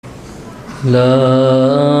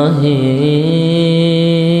إلهي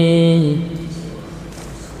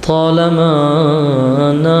طالما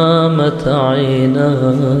نامت عيناي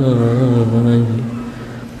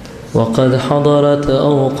وقد حضرت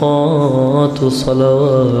أوقات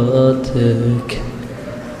صلواتك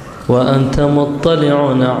وأنت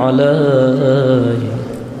مطلع علي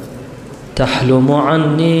تحلم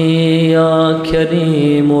عني يا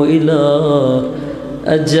كريم إلى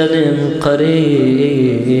أجل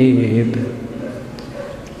قريب.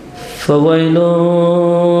 فويل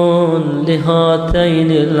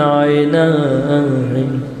لهاتين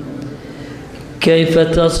العينين كيف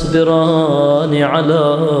تصبران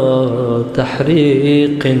على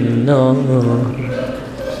تحريق النار.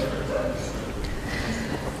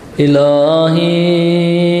 إلهي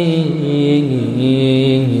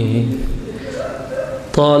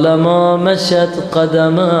طالما مشت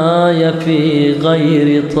قدماي في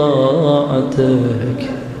غير طاعتك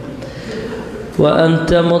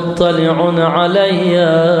وأنت مطلع علي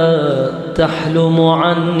تحلم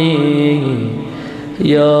عني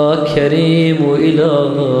يا كريم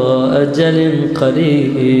إلى أجل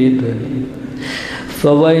قريب.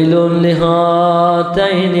 فويل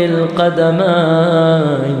لهاتين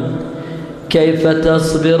القدمين كيف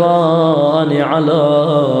تصبران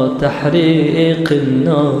على تحريق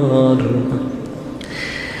النار.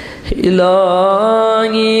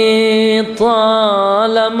 إلهي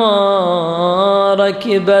طالما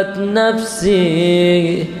ركبت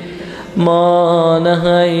نفسي ما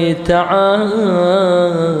نهيت عنه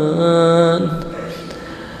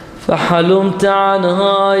فحلمت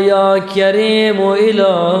عنها يا كريم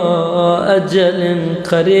إلى أجل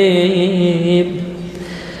قريب.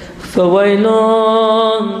 فويل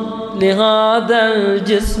لهذا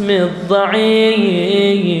الجسم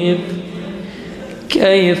الضعيف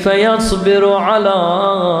كيف يصبر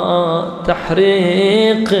على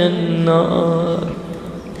تحريق النار.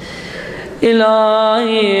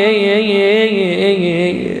 إلهي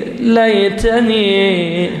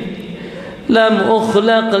ليتني لم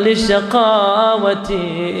أخلق لشقاوة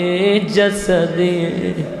جسدي.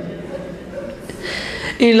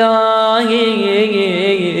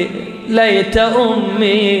 إلهي ليت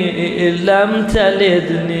أمي لم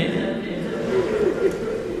تلدني.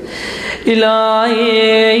 إلهي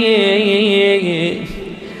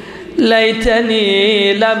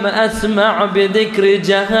ليتني لم أسمع بذكر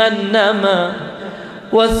جهنم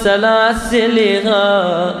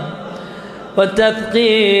وسلاسلها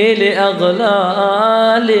وتثقيل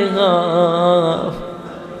أغلالها.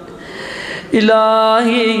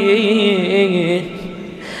 إلهي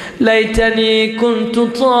ليتني كنت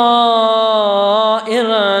طائرا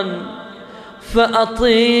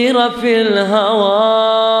فأطير في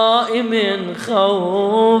الهواء من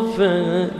خوفك.